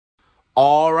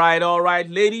All right,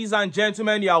 ladies and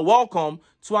gentlemen, you are welcome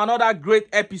to another great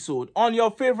episode on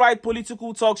your favorite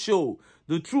political talk show,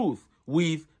 The Truth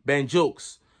with Ben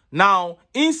Jokes. Now,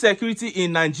 insecurity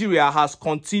in Nigeria has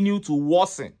continued to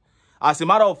worsen. As a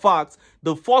matter of fact,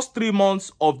 the first 3 months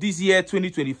of this year,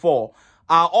 2024,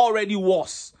 are already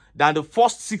worse than the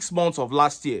first 6 months of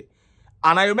last year.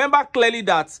 And I remember clearly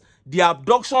that the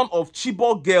abduction of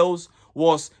Chibok girls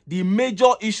was the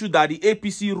major issue that the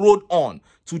APC rode on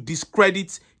to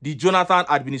discredit the Jonathan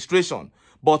administration.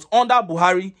 But under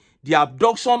Buhari, the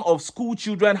abduction of school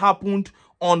children happened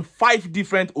on 5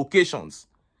 different occasions.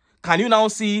 Can you now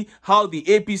see how the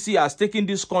APC has taken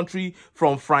this country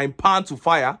from frying pan to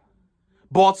fire?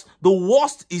 But the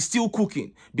worst is still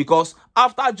cooking, because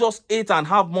after just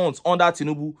 8.5 months under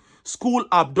TINUBU, school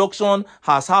abduction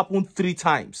has happened 3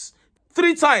 times.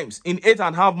 3 times in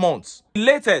 8.5 months. The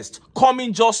latest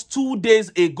coming just 2 days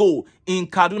ago in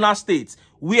Kaduna State,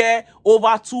 where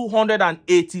over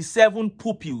 287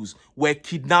 pupils were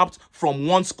kidnapped from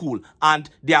one school and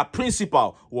their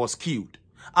principal was killed.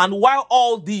 And while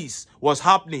all this was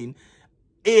happening,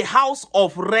 a House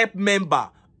of Rep member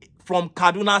from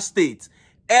Kaduna State,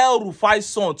 El Rufai's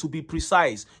son to be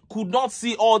precise, could not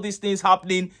see all these things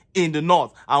happening in the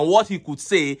north. And what he could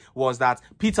say was that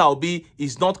Peter Obi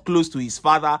is not close to his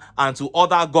father and to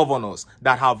other governors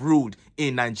that have ruled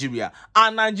in Nigeria.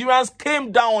 And Nigerians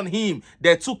came down on him.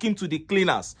 They took him to the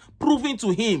cleaners, proving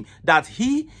to him that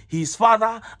he, his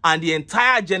father, and the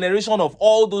entire generation of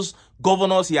all those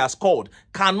governors he has called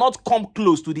cannot come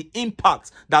close to the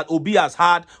impact that Obi has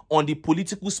had on the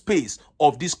political space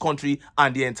of this country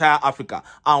and the entire Africa.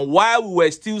 And while we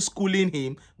were still schooling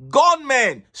him,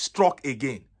 gunmen struck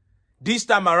again. This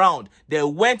time around, they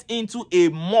went into a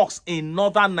mosque in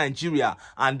northern Nigeria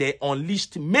and they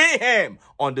unleashed mayhem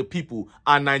on the people.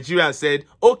 And Nigerians said,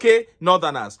 okay,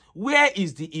 northerners, where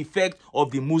is the effect of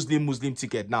the Muslim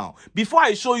ticket now? Before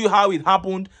I show you how it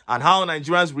happened and how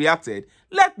Nigerians reacted,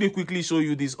 let me quickly show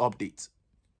you this update.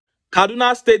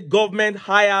 Kaduna State government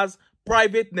hires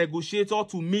private negotiator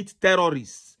to meet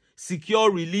terrorists,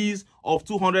 secure release of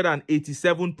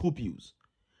 287 pupils.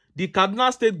 The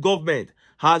Kaduna State government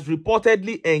has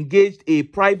reportedly engaged a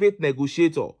private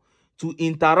negotiator to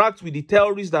interact with the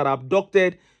terrorists that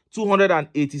abducted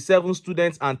 287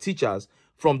 students and teachers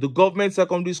from the government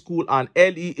secondary school and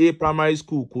LEA primary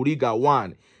school Kuriga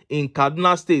 1 in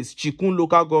Kaduna State's Chikun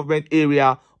local government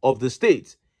area of the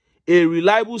state. A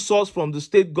reliable source from the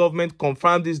state government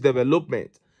confirmed this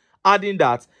development, adding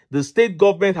that the state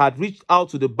government had reached out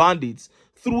to the bandits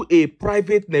through a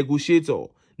private negotiator,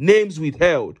 names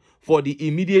withheld, for the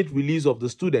immediate release of the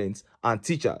students and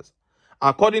teachers.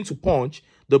 According to Punch,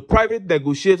 the private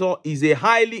negotiator is a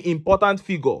highly important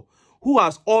figure who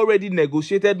has already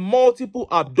negotiated multiple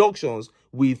abductions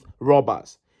with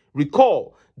robbers.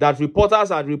 Recall that reporters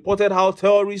had reported how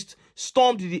terrorists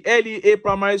stormed the LEA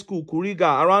primary school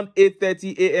Kuriga around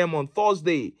 8:30 a.m. on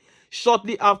Thursday,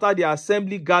 shortly after the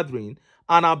assembly gathering,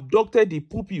 and abducted the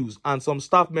pupils and some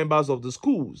staff members of the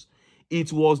schools.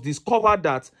 It was discovered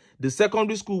that the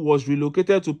secondary school was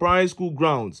relocated to primary school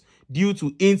grounds due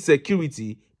to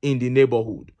insecurity in the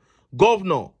neighborhood.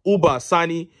 Governor Uba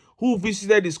Sani, who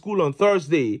visited the school on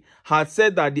Thursday, had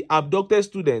said that the abducted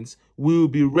students will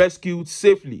be rescued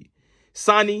safely.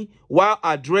 Sani, while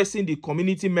addressing the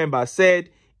community members, said,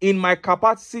 "In my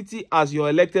capacity as your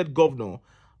elected governor,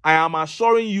 I am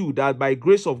assuring you that by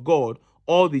grace of God,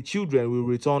 all the children will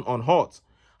return unhurt."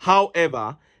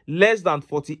 However, less than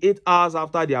 48 hours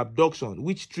after the abduction,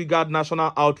 which triggered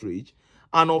national outrage,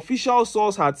 an official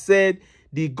source had said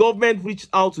the government reached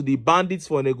out to the bandits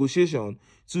for negotiation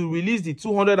to release the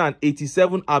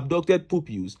 287 abducted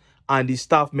pupils and the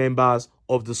staff members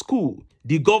of the school.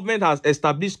 The government has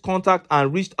established contact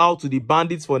and reached out to the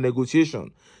bandits for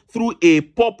negotiation through a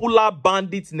popular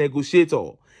bandit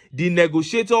negotiator. The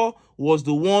negotiator was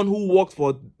the one who worked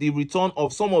for the return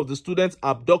of some of the students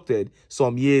abducted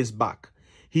some years back.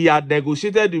 He had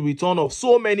negotiated the return of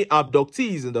so many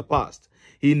abductees in the past.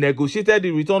 He negotiated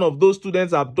the return of those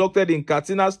students abducted in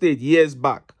Katsina State years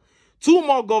back. 2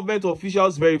 more government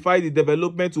officials verified the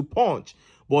development to Punch,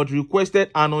 but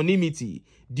requested anonymity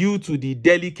due to the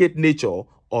delicate nature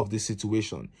of the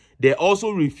situation. They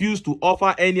also refused to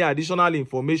offer any additional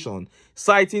information,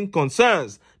 citing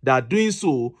concerns that doing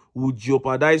so would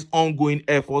jeopardize ongoing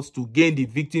efforts to gain the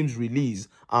victims' release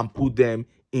and put them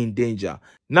in danger.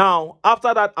 Now,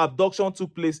 after that abduction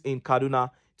took place in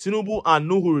Kaduna, TINUBU and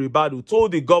Nuhu Ribadu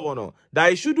told the governor that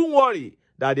he shouldn't worry,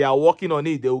 that they are working on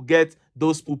it. They will get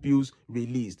those pupils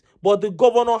released. But the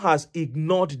governor has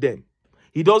ignored them.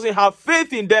 He doesn't have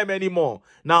faith in them anymore.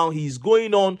 Now he's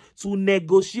going on to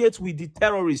negotiate with the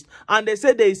terrorists. And they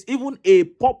said there is even a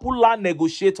popular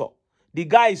negotiator. The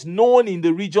guy is known in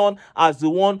the region as the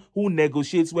one who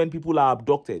negotiates when people are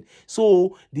abducted.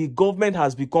 So the government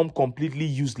has become completely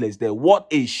useless there. What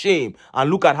a shame. And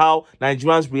look at how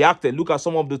Nigerians reacted. Look at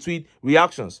some of the tweet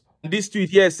reactions. This tweet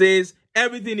here says,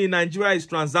 everything in Nigeria is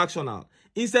transactional.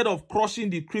 Instead of crushing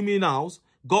the criminals,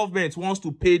 government wants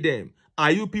to pay them.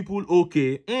 Are you people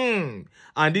okay?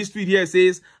 And this tweet here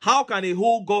says, how can a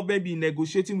whole government be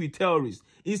negotiating with terrorists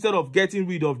instead of getting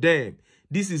rid of them?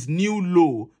 This is new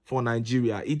law for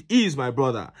Nigeria. It is, my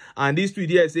brother. And this tweet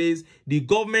here says, the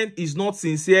government is not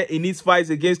sincere in its fight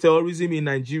against terrorism in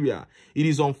Nigeria. It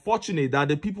is unfortunate that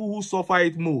the people who suffer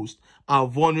it most are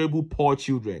vulnerable, poor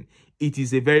children. It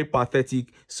is a very pathetic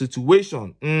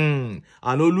situation. And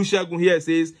Olusegun here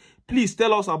says, please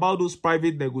tell us about those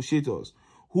private negotiators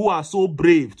who are so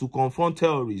brave to confront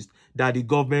terrorists that the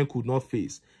government could not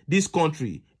face. This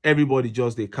country, everybody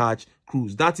just they catch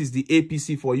cruise. That is the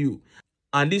APC for you.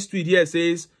 And this tweet here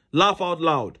says, laugh out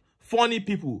loud. Funny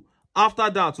people. After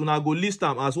that, una go list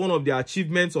them as one of the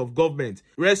achievements of government,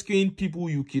 rescuing people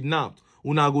you kidnapped.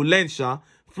 Una go learn,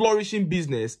 flourishing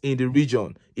business in the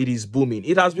region. It is booming.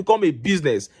 It has become a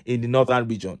business in the northern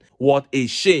region. What a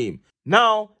shame.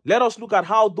 Now, let us look at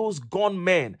how those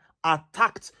gunmen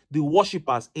attacked the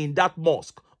worshippers in that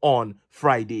mosque on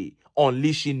Friday,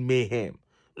 unleashing mayhem.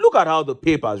 Look at how the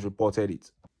papers reported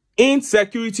it.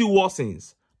 Insecurity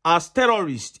worsens as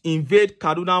terrorists invade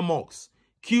Kaduna mosques,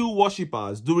 kill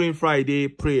worshippers during Friday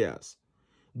prayers.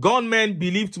 Gunmen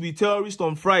believed to be terrorists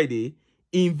on Friday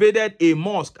invaded a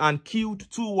mosque and killed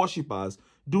 2 worshippers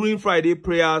during Friday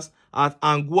prayers at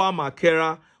Angwa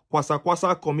Makera,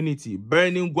 Kwasa community,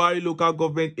 Birnin Gwari local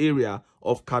government area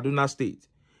of Kaduna State.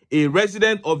 A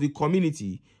resident of the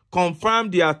community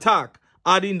confirmed the attack,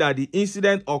 adding that the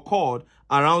incident occurred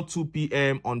around 2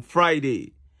 p.m. on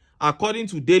Friday. According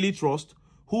to Daily Trust,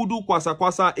 Hudu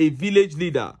Kwasa, a village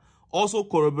leader, also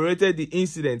corroborated the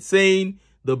incident, saying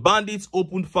the bandits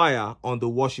opened fire on the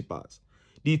worshippers.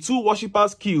 The 2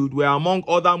 worshippers killed were among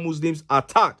other Muslims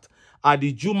attacked at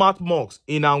the Jumat mosque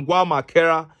in Angwa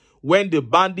Makera when the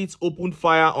bandits opened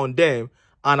fire on them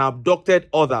and abducted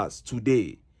others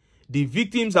today. The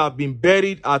victims have been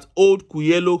buried at Old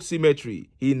Kuyelo Cemetery,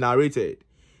 he narrated.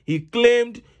 He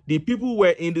claimed the people were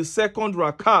in the second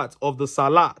rakat of the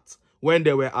Salat when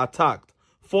they were attacked,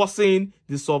 forcing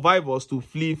the survivors to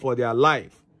flee for their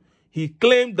life. He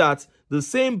claimed that the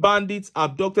same bandits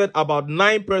abducted about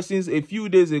 9 persons a few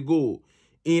days ago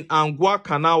in Angwa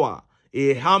Kanawa,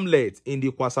 a hamlet in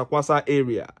the Kwasa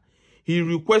area. He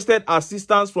requested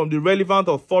assistance from the relevant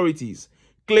authorities,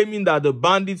 claiming that the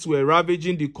bandits were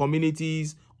ravaging the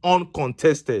communities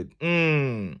uncontested.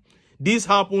 This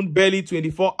happened barely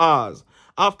 24 hours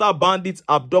after bandits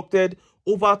abducted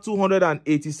over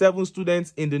 287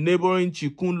 students in the neighboring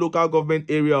Chikun local government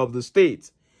area of the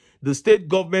state. The state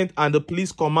government and the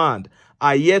police command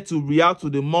are yet to react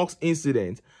to the mosque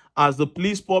incident, as the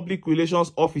police public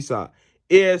relations officer,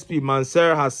 ASP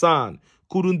Manser Hassan,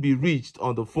 couldn't be reached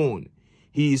on the phone.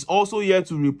 He is also yet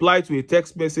to reply to a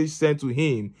text message sent to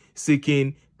him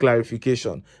seeking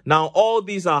clarification. Now, all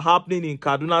these are happening in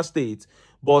Kaduna State,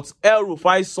 but El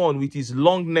Rufai's son with his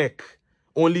long neck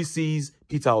only sees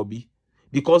Peter Obi,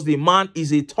 because the man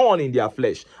is a thorn in their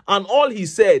flesh, and all he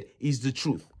said is the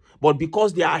truth. But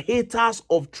because they are haters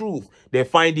of truth, they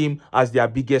find him as their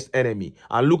biggest enemy.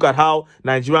 And look at how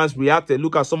Nigerians reacted.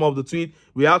 Look at some of the tweet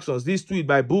reactions. This tweet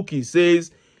by Buki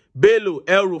says, Bello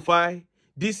El Rufai,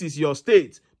 this is your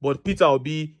state, but Peter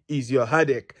Obi is your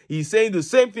headache. He's saying the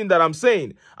same thing that I'm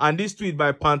saying. And this tweet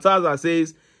by Pantaza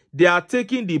says, they are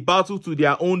taking the battle to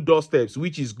their own doorsteps,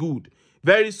 which is good.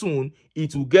 Very soon,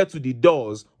 it will get to the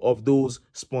doors of those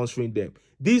sponsoring them.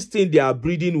 This thing they are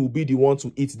breeding will be the one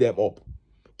to eat them up.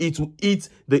 It will eat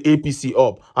the APC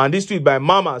up. And this tweet by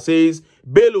Mama says,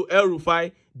 Bello El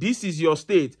Rufai, this is your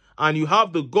state, and you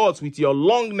have the guts with your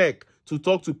long neck to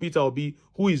talk to Peter Obi,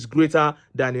 who is greater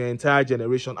than your entire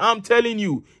generation. I'm telling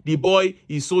you, the boy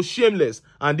is so shameless.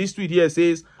 And this tweet here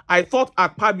says, I thought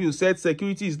Akpabio said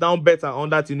security is now better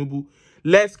under TINUBU.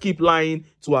 Let's keep lying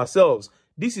to ourselves.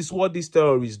 This is what these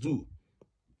terrorists do.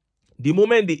 The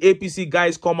moment the APC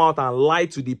guys come out and lie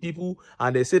to the people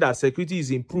and they say that security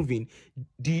is improving,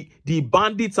 the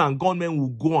bandits and gunmen will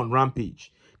go on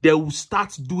rampage. They will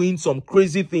start doing some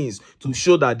crazy things to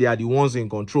show that they are the ones in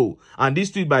control. And this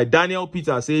tweet by Daniel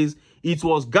Peter says, it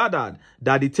was gathered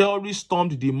that the terrorists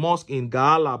stormed the mosque in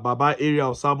Gaala Baba area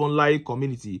of Sabonlai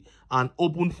community and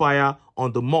opened fire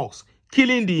on the mosque,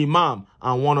 killing the imam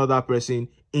and one other person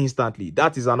instantly.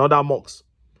 That is another mosque.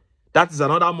 That is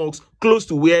another mosque close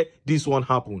to where this one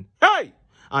happened. Hey!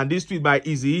 And this tweet by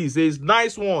Easy says,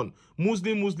 nice one.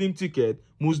 Muslim ticket,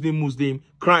 Muslim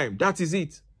crime. That is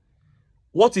it.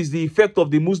 What is the effect of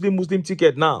the Muslim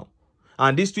ticket now?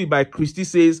 And this tweet by Christy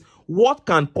says, what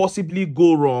can possibly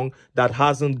go wrong that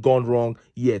hasn't gone wrong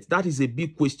yet? That is a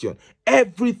big question.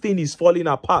 Everything is falling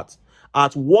apart.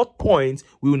 At what point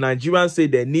will Nigerians say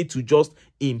they need to just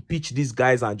impeach these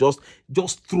guys and just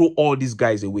throw all these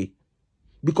guys away?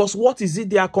 Because what is it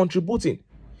they are contributing?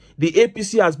 The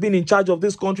APC has been in charge of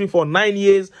this country for 9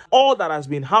 years. All that has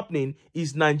been happening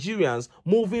is Nigerians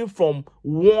moving from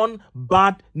one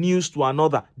bad news to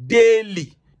another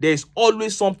daily. There's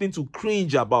always something to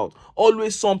cringe about,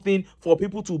 always something for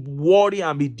people to worry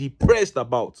and be depressed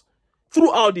about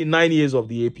throughout the 9 years of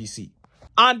the APC.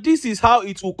 And this is how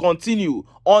it will continue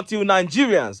until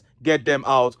Nigerians get them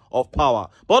out of power.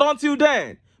 But until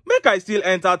then, make I still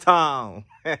enter town.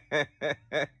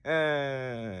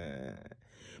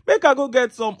 Make I go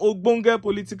get some ogbonge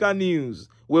political news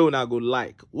wey una go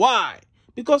like. Why?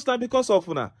 Because of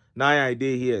una. Now I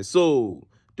dey here. So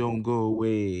don't go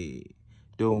away.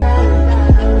 Don't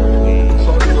go.